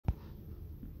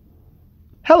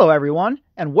Hello, everyone,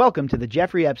 and welcome to the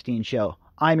Jeffrey Epstein Show.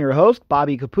 I'm your host,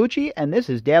 Bobbycapucci, and this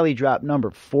is Daily Drop number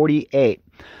 48.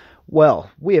 Well,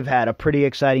 we have had a pretty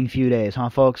exciting few days, huh,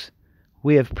 folks?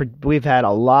 We've had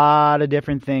a lot of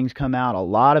different things come out, a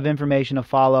lot of information to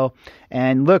follow,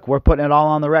 and look, we're putting it all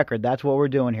on the record. That's what we're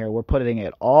doing here. We're putting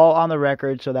it all on the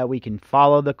record so that we can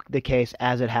follow the case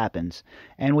as it happens.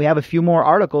 And we have a few more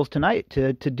articles tonight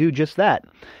to do just that.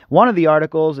 One of the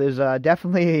articles is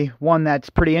definitely one that's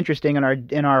pretty interesting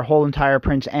in our whole entire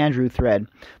Prince Andrew thread.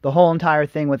 The whole entire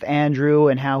thing with Andrew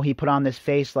and how he put on this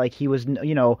face like he was,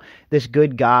 this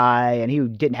good guy and he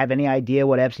didn't have any idea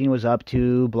what Epstein was up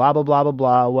to, blah, blah, blah, blah,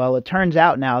 blah. Well, it turns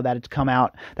out now that it's come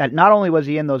out that not only was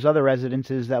he in those other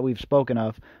residences that we've spoken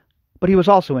of, but he was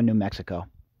also in New Mexico.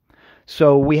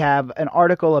 So we have an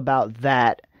article about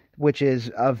that, which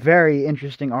is a very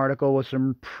interesting article with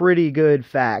some pretty good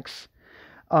facts.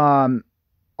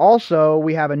 Also,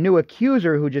 we have a new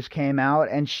accuser who just came out,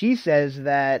 and she says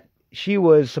that she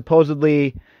was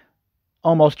supposedly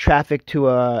almost trafficked to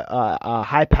a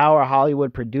high-power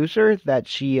Hollywood producer, that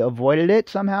she avoided it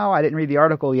somehow. I didn't read the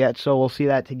article yet, so we'll see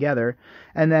that together.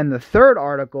 And then the third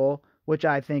article, which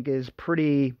I think is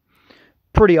pretty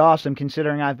awesome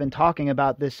considering I've been talking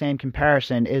about this same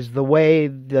comparison, is the way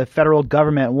the federal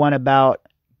government went about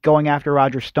going after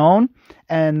Roger Stone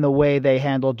and the way they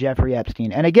handled Jeffrey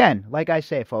Epstein. And again, like I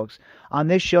say, folks, on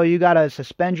this show, you got to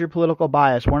suspend your political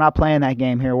bias. We're not playing that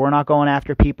game here. We're not going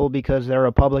after people because they're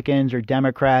Republicans or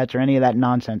Democrats or any of that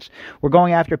nonsense. We're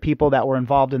going after people that were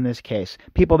involved in this case,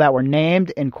 people that were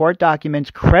named in court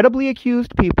documents, credibly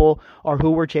accused people are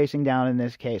who we're chasing down in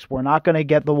this case. We're not going to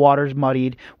get the waters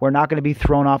muddied. We're not going to be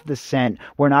thrown off the scent.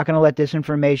 We're not going to let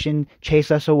disinformation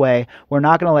chase us away. We're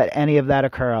not going to let any of that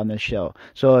occur on this show.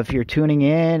 So if you're tuning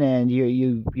in and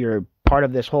you're part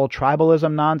of this whole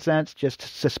tribalism nonsense, just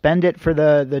suspend it for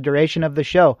the duration of the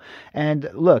show. And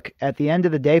look, at the end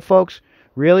of the day, folks,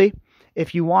 really,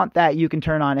 if you want that, you can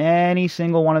turn on any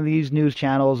single one of these news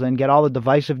channels and get all the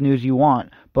divisive news you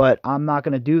want. But I'm not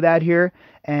going to do that here.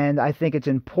 And I think it's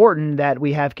important that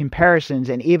we have comparisons.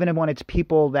 And even when it's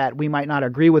people that we might not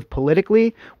agree with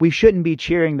politically, we shouldn't be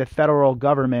cheering the federal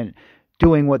government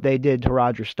doing what they did to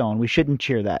Roger Stone. We shouldn't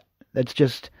cheer that.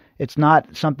 It's not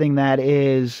something that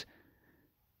is...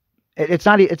 It's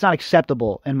not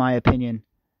acceptable, in my opinion.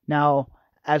 Now,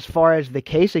 as far as the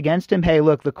case against him, hey,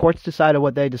 look, the courts decided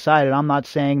what they decided. I'm not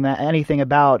saying that anything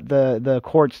about the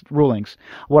court's rulings.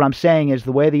 What I'm saying is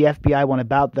the way the FBI went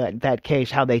about that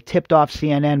case, how they tipped off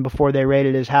CNN before they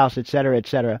raided his house, et cetera, et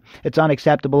cetera. It's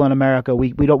unacceptable in America.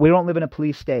 We don't live in a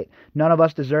police state. None of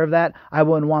us deserve that. I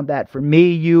wouldn't want that for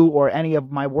me, you, or any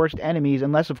of my worst enemies,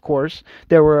 unless, of course,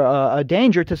 there were a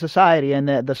danger to society and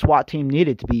the SWAT team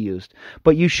needed to be used.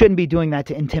 But you shouldn't be doing that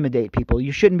to intimidate people.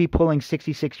 You shouldn't be pulling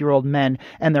 66-year-old men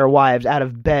and their wives out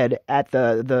of bed at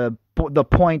the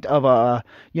point of an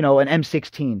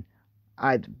M16.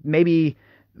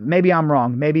 Maybe I'm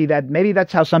wrong. Maybe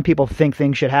that's how some people think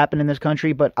things should happen in this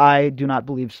country, but I do not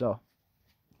believe so.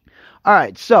 All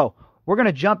right, so we're going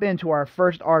to jump into our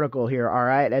first article here, all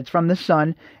right? It's from The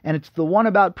Sun, and it's the one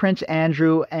about Prince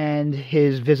Andrew and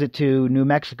his visit to New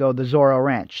Mexico, the Zorro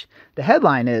Ranch. The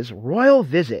headline is, Royal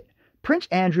Visit. Prince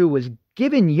Andrew was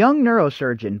given young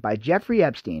neurosurgeon by Jeffrey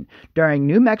Epstein during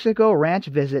New Mexico ranch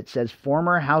visit, says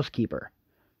former housekeeper.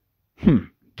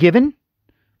 Given?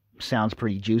 Sounds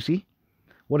pretty juicy.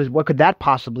 What could that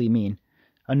possibly mean?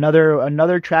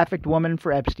 Another trafficked woman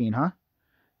for Epstein, huh?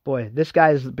 Boy, this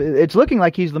it's looking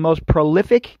like he's the most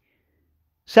prolific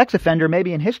sex offender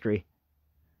maybe in history.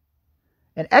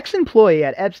 An ex-employee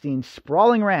at Epstein's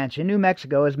sprawling ranch in New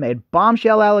Mexico has made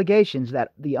bombshell allegations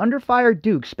that the under-fire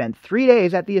Duke spent 3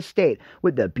 days at the estate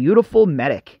with the beautiful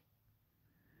medic.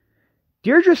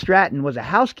 Deirdre Stratton was a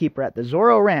housekeeper at the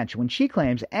Zorro Ranch when she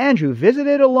claims Andrew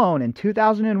visited alone in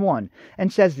 2001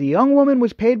 and says the young woman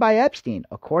was paid by Epstein,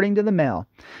 according to the Mail.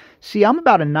 See, I'm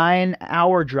about a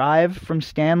 9-hour drive from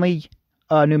Stanley,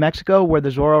 New Mexico, where the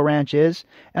Zorro Ranch is,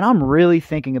 and I'm really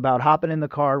thinking about hopping in the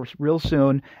car real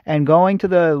soon and going to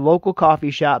the local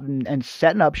coffee shop and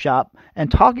setting up shop and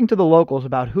talking to the locals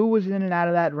about who was in and out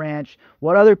of that ranch,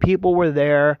 what other people were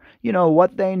there,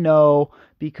 what they know,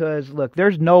 because, look,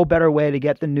 there's no better way to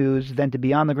get the news than to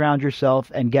be on the ground yourself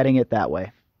and getting it that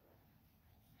way.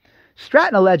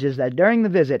 Stratton alleges that during the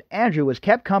visit, Andrew was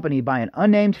kept company by an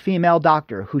unnamed female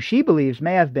doctor who she believes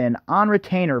may have been on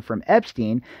retainer from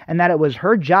Epstein and that it was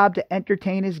her job to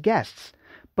entertain his guests,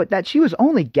 but that she was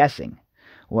only guessing.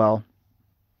 Well,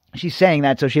 she's saying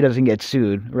that so she doesn't get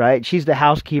sued, right? She's the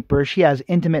housekeeper. She has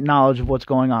intimate knowledge of what's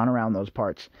going on around those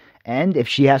parts. And if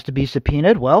she has to be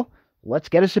subpoenaed, well, let's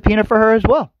get a subpoena for her as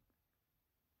well.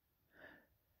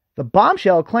 The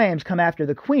bombshell claims come after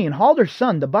the Queen hauled her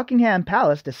son to Buckingham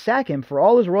Palace to sack him for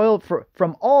all his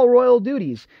from all royal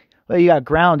duties. Well, you got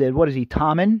grounded. What is he,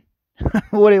 Tommen?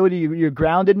 What are you? You're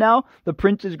grounded now? The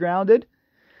prince is grounded?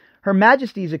 Her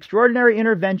Majesty's extraordinary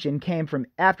intervention came from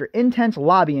after intense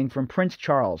lobbying from Prince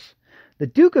Charles. The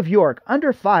Duke of York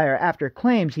under fire after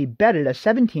claims he bedded a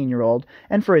 17-year-old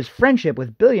and for his friendship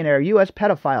with billionaire U.S.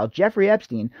 pedophile Jeffrey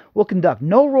Epstein will conduct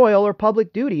no royal or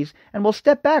public duties and will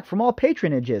step back from all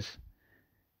patronages.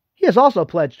 He has also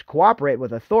pledged to cooperate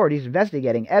with authorities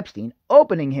investigating Epstein,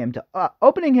 opening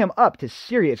him up to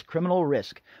serious criminal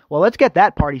risk. Well, let's get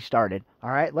that party started,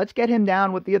 all right? Let's get him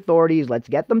down with the authorities. Let's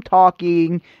get them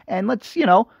talking, and let's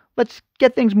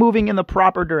get things moving in the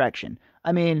proper direction.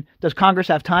 I mean, does Congress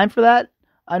have time for that?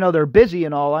 I know they're busy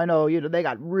and all. I know, they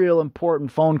got real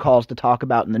important phone calls to talk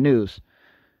about in the news.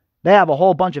 They have a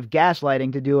whole bunch of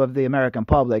gaslighting to do of the American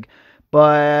public.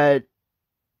 But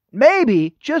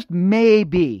maybe, just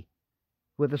maybe,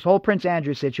 with this whole Prince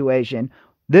Andrew situation,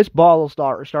 this ball will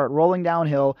start rolling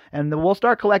downhill, and we'll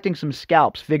start collecting some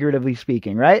scalps, figuratively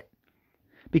speaking, right?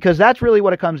 Because that's really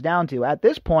what it comes down to. At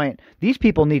this point, these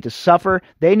people need to suffer,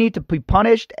 they need to be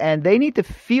punished, and they need to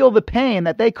feel the pain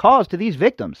that they cause to these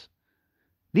victims.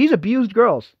 These abused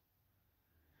girls.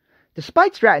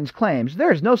 Despite Stratton's claims,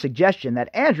 there is no suggestion that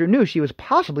Andrew knew she was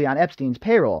possibly on Epstein's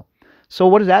payroll. So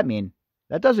what does that mean?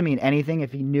 That doesn't mean anything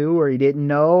if he knew or he didn't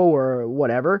know or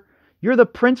whatever. You're the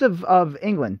Prince of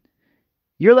England.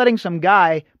 You're letting some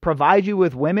guy provide you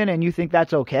with women and you think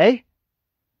that's okay?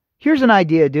 Here's an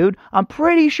idea, dude. I'm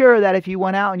pretty sure that if you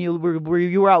went out and you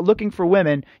were out looking for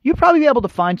women, you'd probably be able to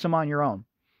find some on your own.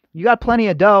 You got plenty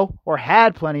of dough, or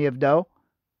had plenty of dough.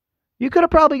 You could have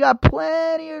probably got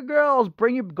plenty of girls.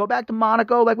 Go back to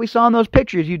Monaco like we saw in those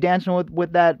pictures. You dancing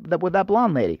with that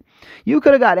blonde lady. You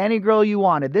could have got any girl you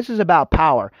wanted. This is about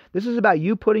power. This is about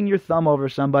you putting your thumb over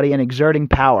somebody and exerting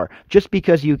power just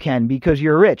because you can, because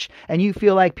you're rich and you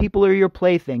feel like people are your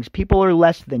playthings. People are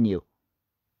less than you.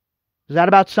 Does that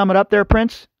about sum it up there,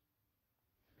 Prince?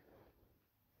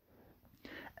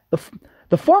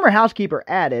 The former housekeeper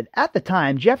added, at the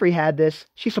time Jeffrey had this,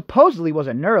 she supposedly was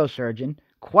a neurosurgeon,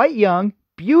 quite young,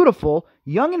 beautiful,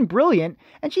 young and brilliant,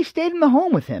 and she stayed in the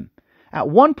home with him. At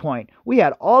one point, we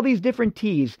had all these different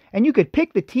teas, and you could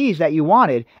pick the teas that you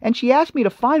wanted, and she asked me to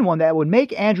find one that would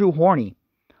make Andrew horny.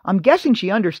 I'm guessing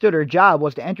she understood her job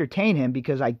was to entertain him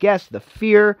because I guess the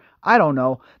fear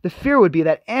would be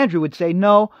that Andrew would say,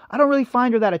 no, I don't really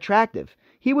find her that attractive.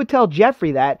 He would tell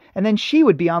Jeffrey that, and then she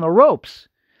would be on the ropes.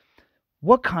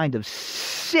 What kind of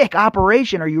sick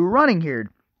operation are you running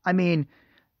here? I mean,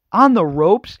 on the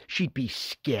ropes, she'd be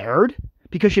scared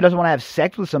because she doesn't want to have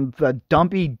sex with some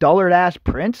dumpy, dullard-ass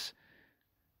prince?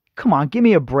 Come on, give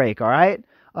me a break, all right?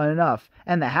 Enough.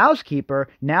 And the housekeeper,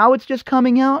 now it's just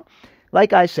coming out.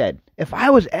 Like I said, if I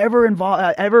was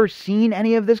ever seen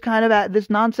any of this kind of this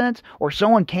nonsense, or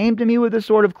someone came to me with this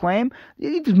sort of claim,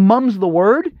 he just mums the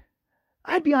word,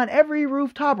 I'd be on every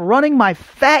rooftop running my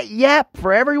fat yap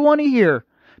for everyone to hear.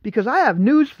 Because I have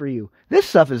news for you. This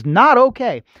stuff is not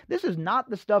okay. This is not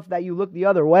the stuff that you look the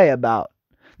other way about.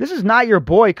 This is not your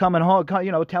boy coming home,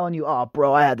 telling you, oh,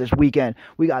 bro, I had this weekend.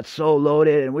 We got so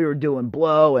loaded and we were doing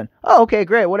blow. And, oh, okay,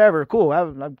 great, whatever, cool.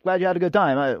 I'm glad you had a good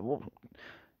time.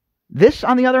 This,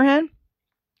 on the other hand,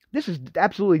 this is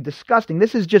absolutely disgusting.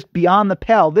 This is just beyond the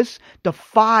pale. This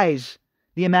defies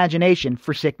the imagination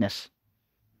for sickness.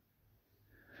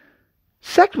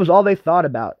 Sex was all they thought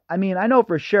about. I mean, I know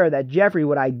for sure that Jeffrey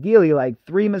would ideally like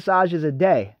 3 massages a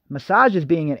day. Massages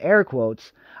being in air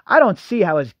quotes. I don't see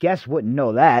how his guests wouldn't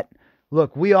know that.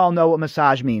 Look, we all know what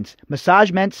massage means.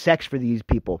 Massage meant sex for these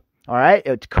people. All right?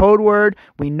 It's code word.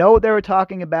 We know what they were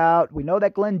talking about. We know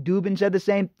that Glenn Dubin said the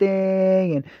same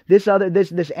thing. And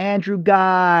this Andrew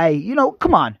guy.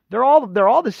 Come on. They're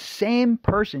all the same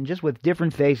person, just with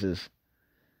different faces.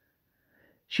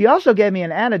 She also gave me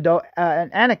an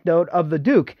anecdote of the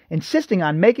Duke insisting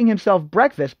on making himself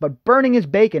breakfast but burning his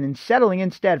bacon and settling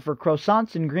instead for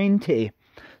croissants and green tea.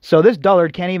 So this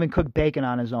dullard can't even cook bacon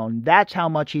on his own. That's how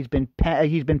much he's been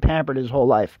pampered his whole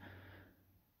life.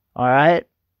 All right?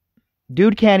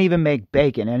 Dude can't even make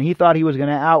bacon, and he thought he was going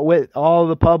to outwit all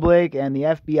the public and the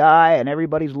FBI and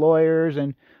everybody's lawyers.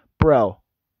 And bro,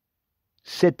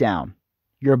 sit down.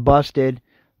 You're busted.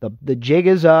 The jig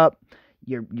is up.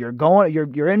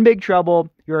 You're in big trouble.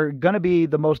 You're going to be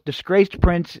the most disgraced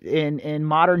prince in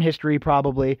modern history,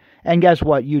 probably. And guess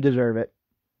what? You deserve it.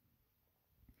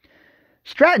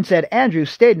 Stratton said Andrew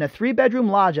stayed in a 3-bedroom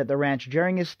lodge at the ranch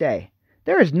during his stay.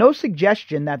 There is no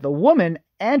suggestion that the woman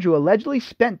Andrew allegedly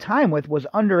spent time with was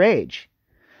underage.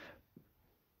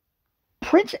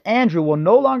 Prince Andrew will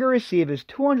no longer receive his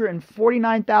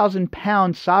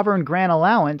 £249,000 sovereign grant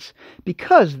allowance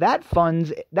because that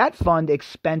fund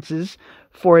expenses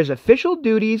for his official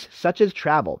duties such as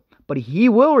travel, but he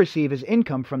will receive his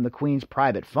income from the Queen's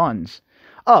private funds.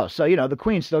 Oh, so, the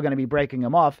Queen's still going to be breaking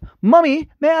him off. Mummy,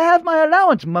 may I have my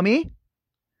allowance, Mummy?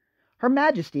 Her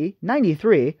Majesty,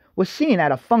 93, was seen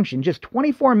at a function just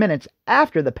 24 minutes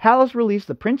after the palace released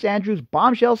the Prince Andrew's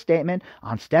bombshell statement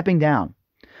on stepping down.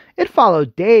 It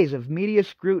followed days of media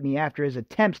scrutiny after his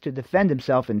attempts to defend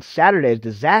himself in Saturday's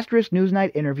disastrous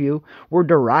Newsnight interview were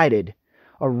derided.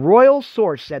 A royal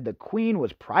source said the Queen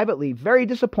was privately very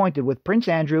disappointed with Prince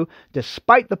Andrew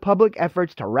despite the public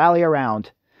efforts to rally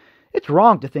around. It's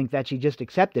wrong to think that she just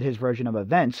accepted his version of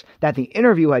events, that the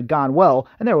interview had gone well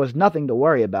and there was nothing to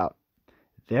worry about.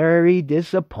 Very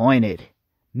disappointed.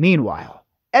 Meanwhile,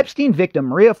 Epstein victim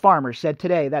Maria Farmer said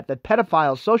today that the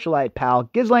pedophile socialite pal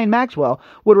Ghislaine Maxwell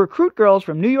would recruit girls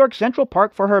from New York Central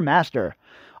Park for her master.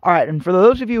 All right, and for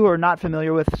those of you who are not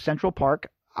familiar with Central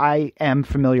Park, I am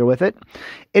familiar with it.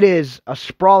 It is a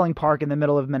sprawling park in the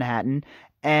middle of Manhattan,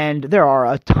 and there are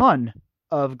a ton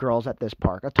of girls at this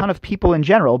park, a ton of people in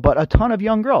general, but a ton of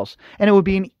young girls. And it would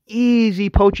be an easy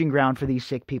poaching ground for these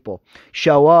sick people.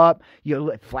 Show up,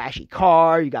 you flashy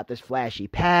car, you got this flashy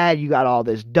pad, you got all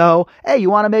this dough. Hey, you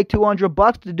want to make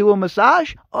 $200 to do a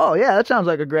massage? Oh yeah, that sounds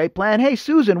like a great plan. Hey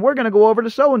Susan, we're going to go over to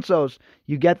so-and-so's.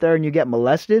 You get there and you get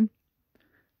molested.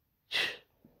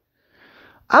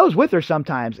 I was with her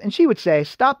sometimes, and she would say,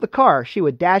 stop the car. She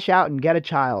would dash out and get a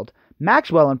child.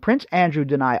 Maxwell and Prince Andrew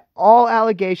deny all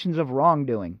allegations of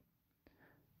wrongdoing.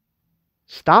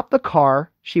 Stop the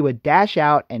car, she would dash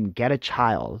out and get a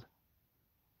child.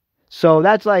 So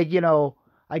that's like,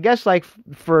 I guess like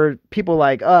for people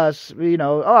like us,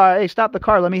 oh, hey, stop the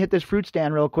car, let me hit this fruit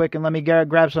stand real quick and let me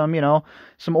grab some,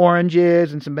 some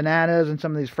oranges and some bananas and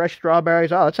some of these fresh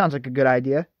strawberries. Oh, that sounds like a good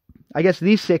idea. I guess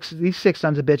these six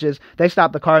sons of bitches, they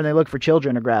stop the car and they look for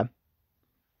children to grab.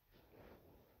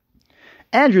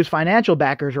 Andrew's financial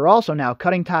backers are also now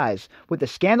cutting ties with the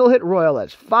scandal-hit royal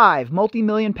as 5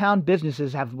 multi-million-pound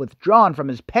businesses have withdrawn from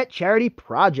his pet charity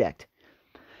project.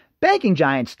 Banking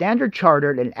giants Standard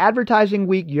Chartered and Advertising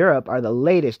Week Europe are the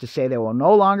latest to say they will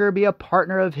no longer be a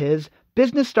partner of his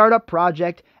business startup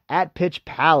project at Pitch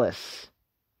Palace.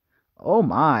 Oh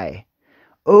my.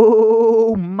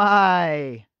 Oh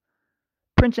my.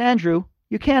 Prince Andrew,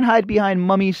 you can't hide behind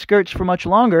mummy's skirts for much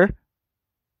longer.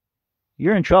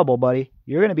 You're in trouble, buddy.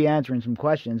 You're going to be answering some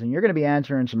questions, and you're going to be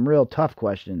answering some real tough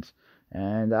questions.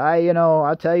 And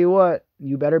I'll tell you what,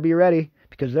 you better be ready,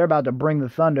 because they're about to bring the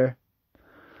thunder.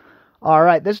 All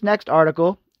right, this next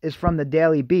article is from the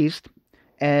Daily Beast,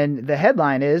 and the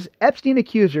headline is, Epstein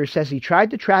accuser says he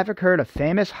tried to traffic her to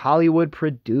famous Hollywood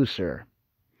producer.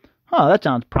 Oh, that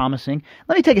sounds promising.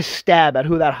 Let me take a stab at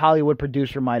who that Hollywood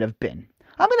producer might have been.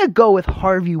 I'm going to go with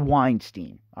Harvey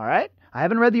Weinstein, all right? I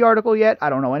haven't read the article yet. I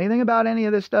don't know anything about any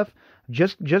of this stuff.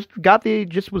 Just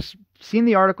was seeing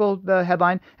the article, the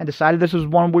headline, and decided this was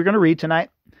one we're going to read tonight.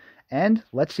 And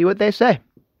let's see what they say.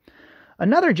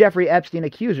 Another Jeffrey Epstein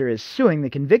accuser is suing the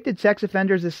convicted sex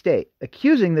offender's estate,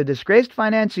 accusing the disgraced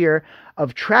financier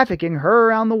of trafficking her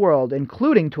around the world,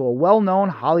 including to a well-known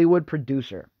Hollywood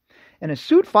producer. In a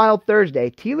suit filed Thursday,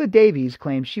 Tila Davies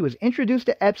claims she was introduced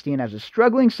to Epstein as a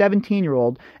struggling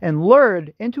 17-year-old and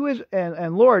lured into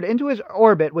his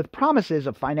orbit with promises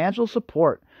of financial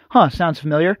support. Huh, sounds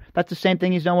familiar. That's the same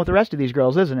thing he's done with the rest of these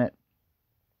girls, isn't it?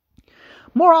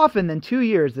 For more than 2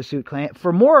 years, the suit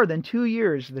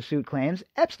claims,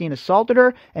 Epstein assaulted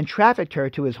her and trafficked her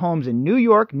to his homes in New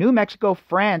York, New Mexico,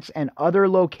 France, and other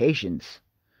locations.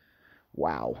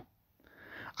 Wow.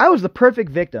 I was the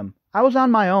perfect victim. I was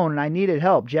on my own and I needed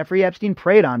help. Jeffrey Epstein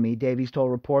preyed on me, Davies told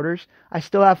reporters. I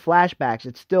still have flashbacks.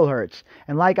 It still hurts.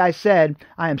 And like I said,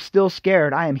 I am still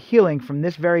scared. I am healing from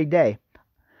this very day.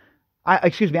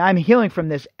 I'm healing from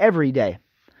this every day.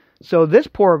 So this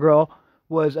poor girl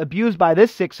was abused by this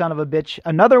sick son of a bitch.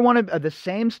 Another one of the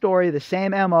same story, the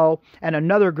same MO, and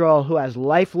another girl who has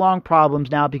lifelong problems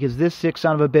now because this sick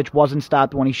son of a bitch wasn't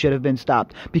stopped when he should have been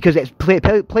stopped. Because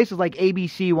places like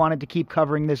ABC wanted to keep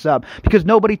covering this up. Because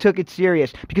nobody took it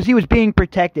serious. Because he was being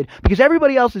protected. Because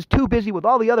everybody else is too busy with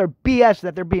all the other BS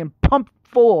that they're being pumped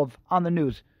full of on the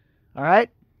news. Alright?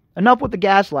 Enough with the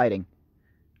gaslighting.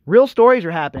 Real stories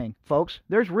are happening, folks.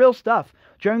 There's real stuff.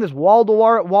 During this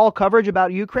wall-to-wall coverage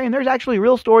about Ukraine, there's actually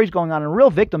real stories going on and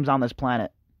real victims on this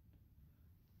planet.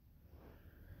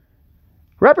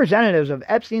 Representatives of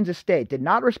Epstein's estate did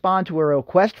not respond to a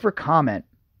request for comment.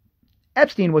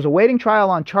 Epstein was awaiting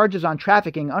trial on charges on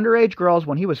trafficking underage girls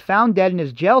when he was found dead in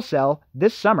his jail cell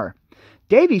this summer.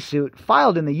 Davies' suit,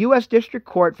 filed in the U.S. District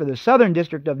Court for the Southern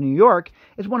District of New York,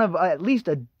 is one of at least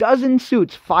a dozen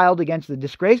suits filed against the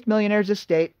disgraced millionaire's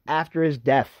estate after his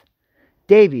death.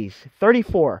 Davies,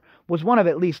 34, was one of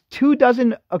at least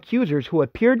 24 accusers who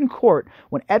appeared in court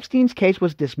when Epstein's case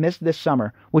was dismissed this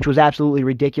summer, which was absolutely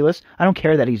ridiculous. I don't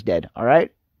care that he's dead, all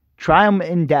right? Try him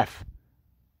in death.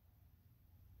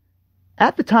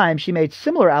 At the time, she made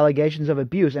similar allegations of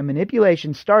abuse and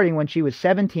manipulation starting when she was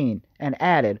 17, and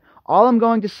added, "All I'm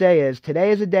going to say is,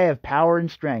 today is a day of power and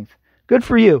strength." Good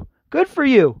for you. Good for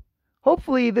you.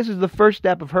 Hopefully, this is the first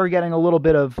step of her getting a little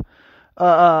bit of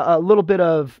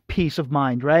peace of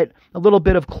mind, right? A little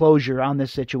bit of closure on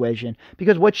this situation.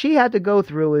 Because what she had to go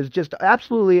through is just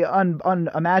absolutely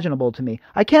unimaginable to me.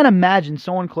 I can't imagine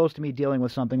someone close to me dealing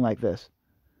with something like this.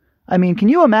 I mean, can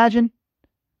you imagine?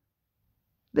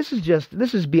 This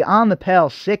is beyond the pale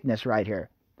sickness right here.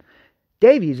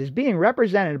 Davies is being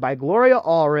represented by Gloria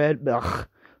Allred,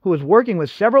 who is working with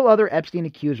several other Epstein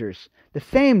accusers. The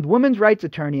famed women's rights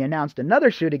attorney announced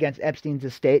another suit against Epstein's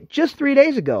estate just 3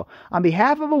 days ago on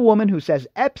behalf of a woman who says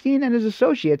Epstein and his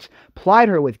associates plied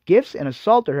her with gifts and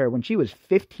assaulted her when she was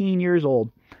 15 years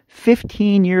old.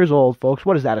 15 years old, folks.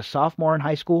 What is that, a sophomore in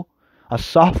high school? A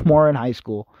sophomore in high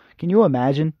school. Can you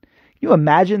imagine? Can you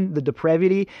imagine the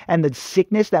depravity and the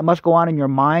sickness that must go on in your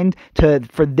mind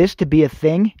for this to be a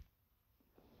thing?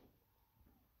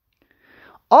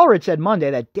 Allred said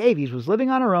Monday that Davies was living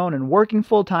on her own and working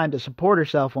full-time to support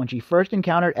herself when she first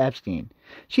encountered Epstein.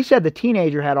 She said the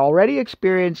teenager had already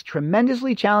experienced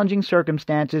tremendously challenging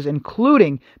circumstances,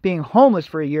 including being homeless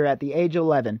for a year at the age of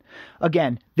 11.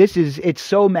 Again, it's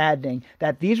so maddening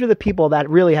that these are the people that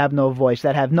really have no voice,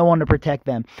 that have no one to protect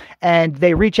them. And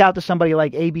they reach out to somebody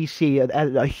like ABC,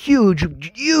 a huge,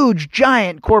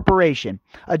 giant corporation.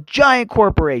 A giant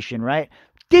corporation, right?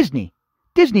 Disney,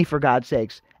 for God's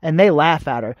sakes. And they laugh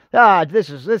at her.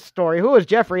 This story. Who is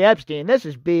Jeffrey Epstein? This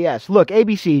is BS. Look,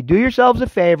 ABC, do yourselves a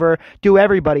favor. Do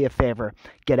everybody a favor.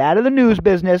 Get out of the news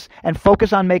business and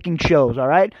focus on making shows, all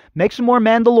right? Make some more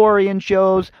Mandalorian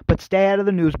shows, but stay out of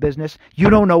the news business.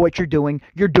 You don't know what you're doing.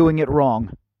 You're doing it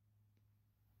wrong.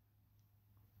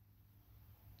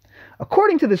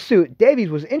 According to the suit, Davies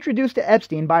was introduced to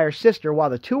Epstein by her sister while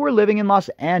the two were living in Los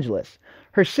Angeles.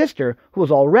 Her sister, who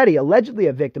was already allegedly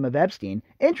a victim of Epstein,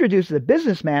 introduced the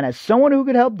businessman as someone who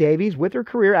could help Davies with her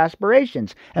career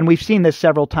aspirations. And we've seen this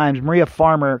several times. Maria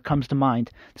Farmer comes to mind.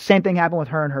 The same thing happened with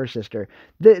her and her sister.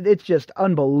 It's just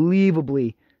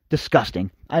unbelievably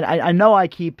disgusting. I know I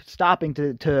keep stopping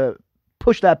to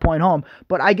push that point home,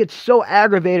 but I get so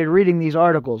aggravated reading these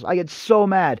articles. I get so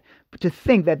mad to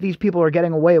think that these people are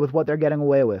getting away with what they're getting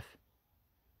away with.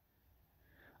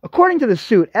 According to the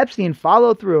suit, Epstein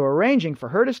followed through, arranging for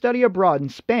her to study abroad in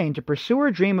Spain to pursue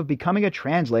her dream of becoming a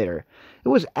translator. It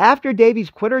was after Davies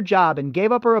quit her job and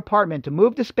gave up her apartment to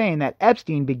move to Spain that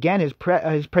Epstein began his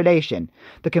predation.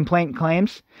 The complaint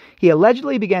claims he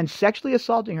allegedly began sexually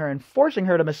assaulting her and forcing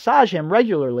her to massage him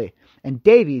regularly, and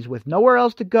Davies, with nowhere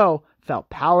else to go, felt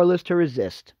powerless to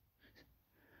resist.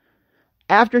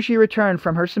 After she returned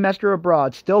from her semester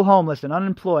abroad, still homeless and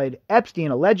unemployed,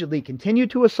 Epstein allegedly continued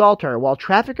to assault her while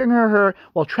trafficking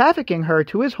her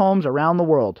to his homes around the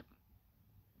world.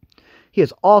 He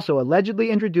has also allegedly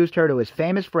introduced her to his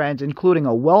famous friends, including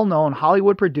a well-known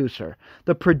Hollywood producer.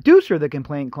 The producer, the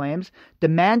complaint claims,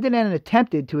 demanded and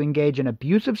attempted to engage in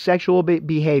abusive sexual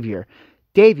behavior.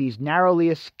 Davies narrowly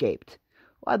escaped.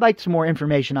 Well, I'd like some more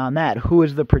information on that. Who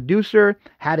is the producer?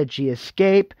 How did she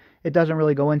escape? It doesn't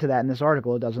really go into that in this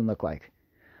article, it doesn't look like.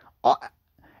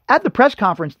 At the press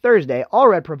conference Thursday,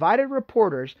 Allred provided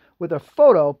reporters with a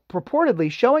photo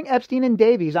purportedly showing Epstein and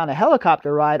Davies on a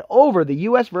helicopter ride over the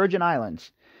U.S. Virgin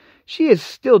Islands. She is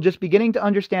still just beginning to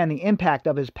understand the impact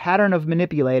of his pattern of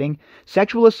manipulating,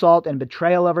 sexual assault, and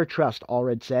betrayal of her trust,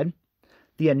 Allred said.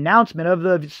 The announcement of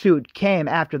the suit came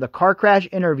after the car crash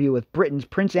interview with Britain's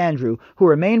Prince Andrew, who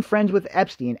remained friends with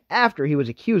Epstein after he was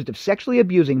accused of sexually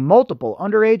abusing multiple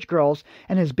underage girls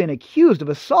and has been accused of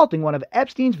assaulting one of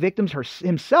Epstein's victims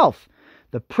himself.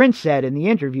 The prince said in the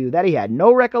interview that he had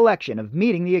no recollection of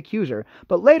meeting the accuser,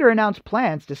 but later announced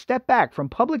plans to step back from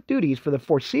public duties for the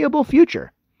foreseeable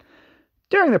future.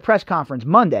 During the press conference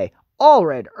Monday,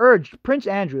 Allred urged Prince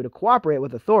Andrew to cooperate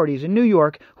with authorities in New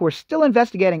York who are still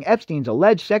investigating Epstein's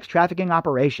alleged sex trafficking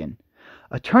operation.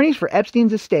 Attorneys for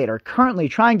Epstein's estate are currently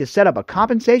trying to set up a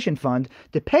compensation fund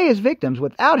to pay his victims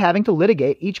without having to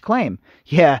litigate each claim.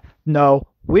 Yeah, no,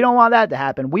 we don't want that to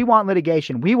happen. We want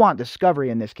litigation. We want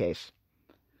discovery in this case.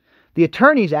 The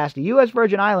attorneys asked a U.S.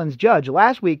 Virgin Islands judge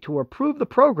last week to approve the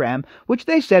program, which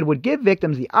they said would give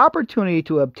victims the opportunity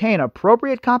to obtain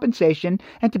appropriate compensation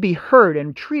and to be heard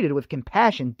and treated with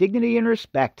compassion, dignity, and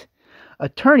respect.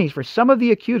 Attorneys for some of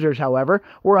the accusers, however,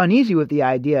 were uneasy with the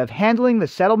idea of handling the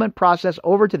settlement process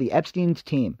over to the Epstein's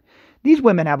team. These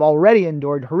women have already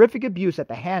endured horrific abuse at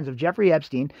the hands of Jeffrey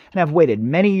Epstein and have waited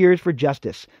many years for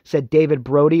justice, said David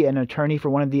Brody, an attorney for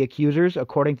one of the accusers,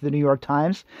 according to the New York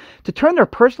Times. To turn their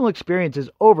personal experiences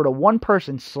over to one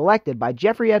person selected by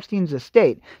Jeffrey Epstein's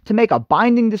estate to make a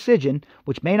binding decision,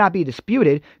 which may not be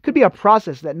disputed, could be a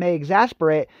process that may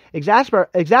exacerbate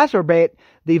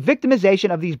the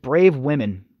victimization of these brave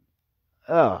women.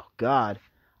 Oh, God.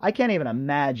 I can't even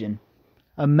imagine.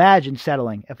 Imagine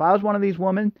settling. If I was one of these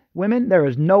women, there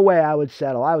is no way I would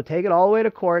settle. I would take it all the way to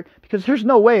court because there's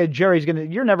no way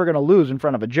you're never going to lose in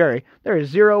front of a jury. There is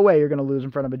zero way you're going to lose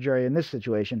in front of a jury in this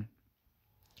situation.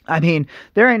 I mean,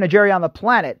 there ain't a jury on the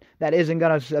planet that isn't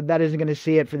going to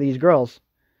see it for these girls.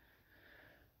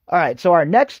 All right, so our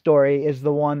next story is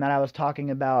the one that I was talking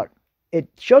about. It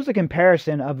shows the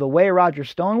comparison of the way Roger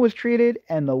Stone was treated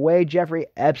and the way Jeffrey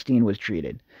Epstein was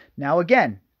treated. Now,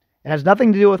 again, it has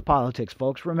nothing to do with politics,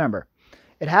 folks. Remember,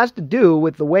 it has to do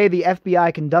with the way the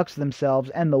FBI conducts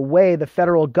themselves and the way the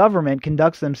federal government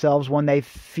conducts themselves when they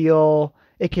feel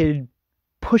it could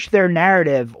push their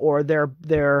narrative or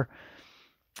their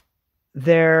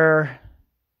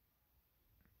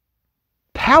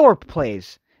power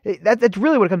plays. That's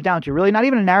really what it comes down to. Really, not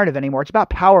even a narrative anymore. It's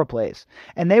about power plays,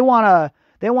 and they want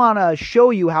to show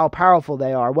you how powerful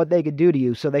they are, what they could do to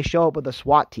you. So they show up with a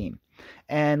SWAT team.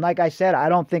 And like I said, I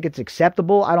don't think it's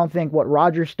acceptable. I don't think what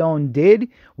Roger Stone did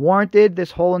warranted this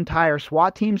whole entire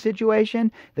SWAT team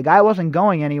situation. The guy wasn't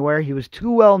going anywhere. He was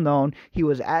too well known.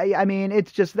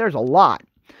 It's just, there's a lot.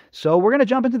 So we're going to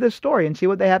jump into this story and see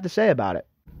what they have to say about it.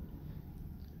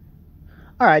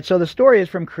 All right, so the story is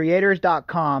from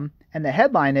creators.com, and the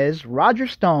headline is Roger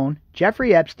Stone,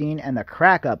 Jeffrey Epstein, and the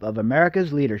Crack-Up of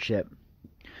America's Leadership.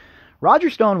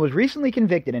 Roger Stone was recently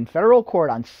convicted in federal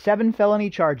court on 7 felony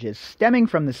charges stemming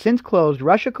from the since-closed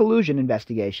Russia collusion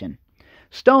investigation.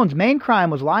 Stone's main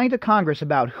crime was lying to Congress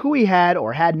about who he had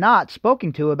or had not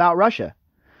spoken to about Russia.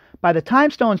 By the time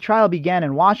Stone's trial began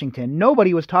in Washington,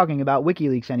 nobody was talking about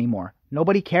WikiLeaks anymore.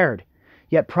 Nobody cared.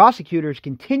 Yet prosecutors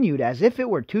continued as if it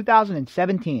were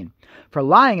 2017. For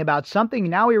lying about something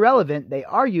now irrelevant, they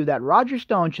argue that Roger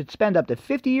Stone should spend up to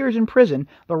 50 years in prison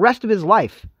the rest of his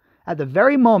life. At the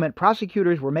very moment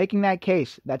prosecutors were making that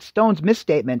case that Stone's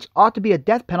misstatements ought to be a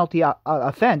death penalty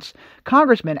offense,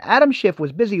 Congressman Adam Schiff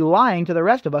was busy lying to the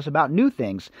rest of us about new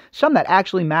things, some that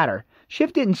actually matter.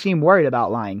 Schiff didn't seem worried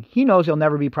about lying. He knows he'll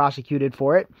never be prosecuted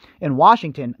for it. In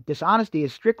Washington, dishonesty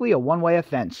is strictly a one-way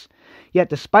offense. Yet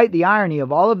despite the irony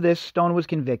of all of this, Stone was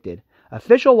convicted.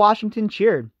 Official Washington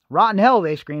cheered. Rotten hell,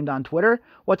 they screamed on Twitter.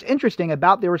 What's interesting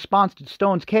about the response to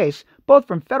Stone's case, both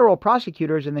from federal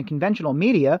prosecutors and the conventional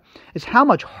media, is how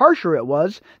much harsher it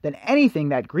was than anything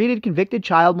that greeted convicted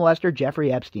child molester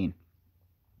Jeffrey Epstein.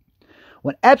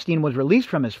 When Epstein was released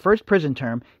from his first prison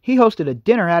term, he hosted a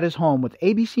dinner at his home with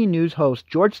ABC News host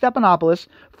George Stephanopoulos,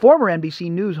 former NBC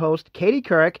News host Katie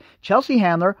Couric, Chelsea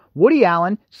Handler, Woody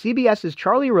Allen, CBS's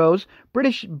Charlie Rose,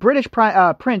 British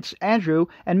Prince Andrew,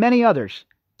 and many others.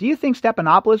 Do you think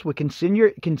Stephanopoulos would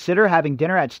consider having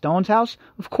dinner at Stone's house?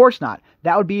 Of course not.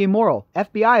 That would be immoral.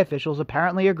 FBI officials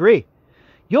apparently agree.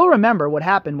 You'll remember what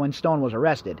happened when Stone was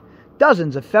arrested.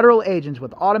 Dozens of federal agents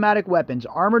with automatic weapons,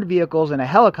 armored vehicles, and a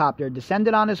helicopter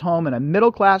descended on his home in a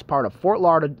middle-class part of Fort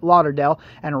Lauderdale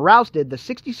and rousted the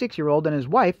 66-year-old and his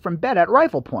wife from bed at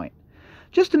rifle point.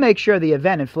 Just to make sure the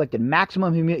event inflicted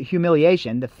maximum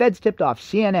humiliation, the feds tipped off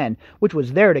CNN, which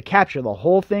was there to capture the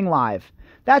whole thing live.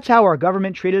 That's how our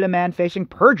government treated a man facing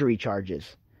perjury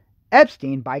charges.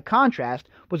 Epstein, by contrast,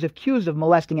 was accused of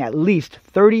molesting at least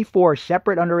 34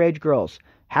 separate underage girls.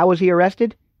 How was he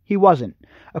arrested? He wasn't.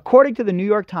 According to the New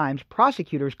York Times,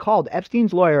 prosecutors called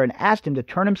Epstein's lawyer and asked him to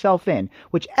turn himself in,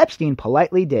 which Epstein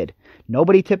politely did.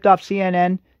 Nobody tipped off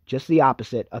CNN, just the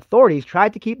opposite. Authorities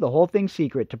tried to keep the whole thing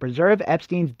secret to preserve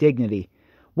Epstein's dignity.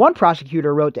 One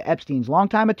prosecutor wrote to Epstein's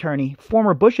longtime attorney,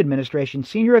 former Bush administration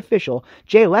senior official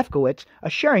Jay Lefkowitz,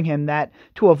 assuring him that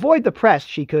to avoid the press,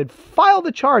 she could file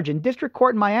the charge in district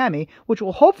court in Miami, which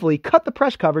will hopefully cut the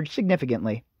press coverage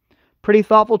significantly. Pretty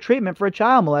thoughtful treatment for a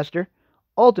child molester.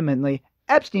 Ultimately,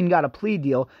 Epstein got a plea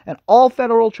deal and all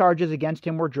federal charges against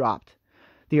him were dropped.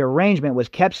 The arrangement was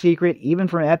kept secret even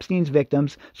from Epstein's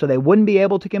victims, so they wouldn't be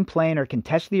able to complain or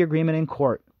contest the agreement in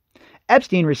court.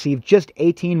 Epstein received just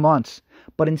 18 months.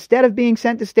 But instead of being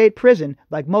sent to state prison,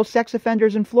 like most sex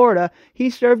offenders in Florida, he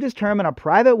served his term in a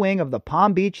private wing of the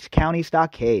Palm Beach County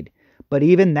Stockade. But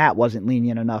even that wasn't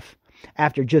lenient enough.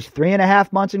 After just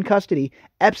 3.5 months in custody,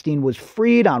 Epstein was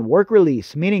freed on work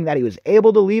release, meaning that he was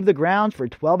able to leave the grounds for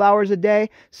 12 hours a day,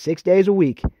 6 days a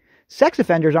week. Sex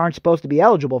offenders aren't supposed to be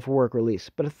eligible for work release,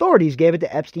 but authorities gave it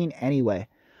to Epstein anyway.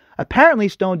 Apparently,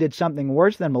 Stone did something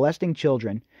worse than molesting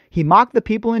children. He mocked the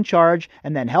people in charge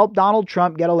and then helped Donald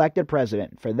Trump get elected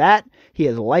president. For that, he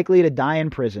is likely to die in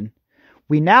prison.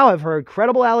 We now have heard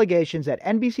credible allegations that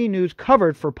NBC News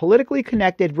covered for politically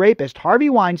connected rapist Harvey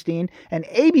Weinstein and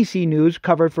ABC News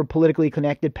covered for politically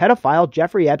connected pedophile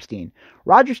Jeffrey Epstein.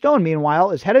 Roger Stone,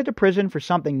 meanwhile, is headed to prison for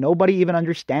something nobody even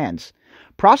understands.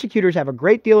 Prosecutors have a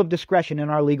great deal of discretion in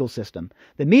our legal system.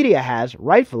 The media has,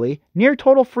 rightfully, near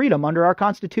total freedom under our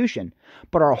Constitution.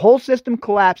 But our whole system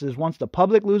collapses once the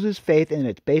public loses faith in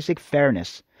its basic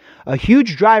fairness. A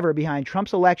huge driver behind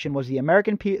Trump's election was the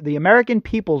American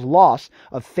people's loss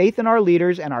of faith in our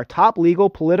leaders and our top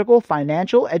legal, political,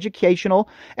 financial, educational,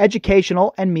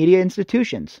 and media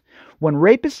institutions. When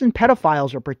rapists and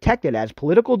pedophiles are protected as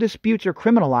political disputes are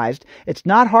criminalized, it's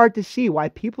not hard to see why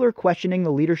people are questioning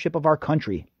the leadership of our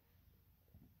country.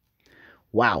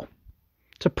 Wow.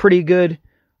 It's a pretty good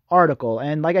article.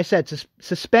 And like I said,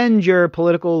 suspend your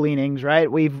political leanings, right?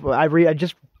 I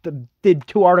just did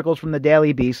 2 articles from the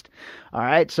Daily Beast. All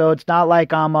right. So it's not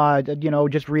like I'm,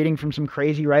 just reading from some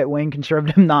crazy right-wing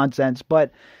conservative nonsense,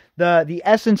 but the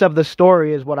essence of the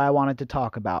story is what I wanted to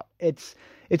talk about. It's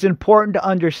important to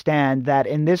understand that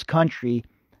in this country,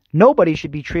 nobody should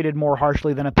be treated more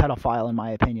harshly than a pedophile, in my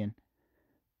opinion.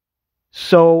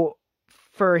 So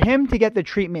for him to get the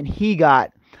treatment he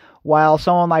got, while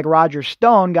someone like Roger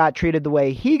Stone got treated the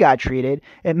way he got treated,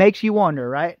 it makes you wonder,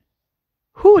 right?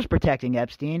 Who is protecting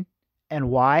Epstein and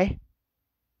why?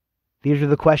 These are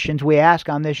the questions we ask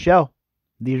on this show.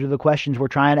 These are the questions we're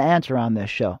trying to answer on this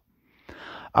show.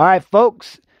 All right,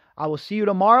 folks, I will see you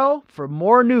tomorrow for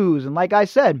more news. And like I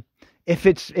said, if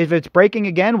it's breaking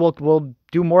again, we'll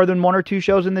do more than 1 or 2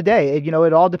 shows in the day.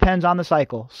 It all depends on the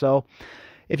cycle. So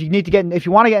if you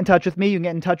want to get in touch with me, you can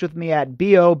get in touch with me at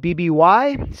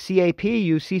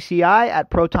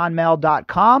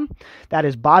BobbyCapucci@protonmail.com. That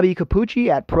is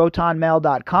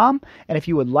Bobbycapucci@protonmail.com. And if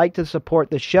you would like to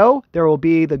support the show, there will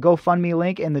be the GoFundMe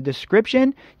link in the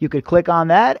description. You could click on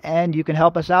that and you can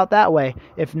help us out that way.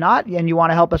 If not, and you want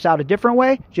to help us out a different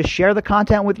way, just share the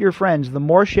content with your friends. The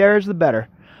more shares, the better.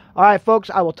 All right, folks,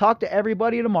 I will talk to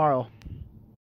everybody tomorrow.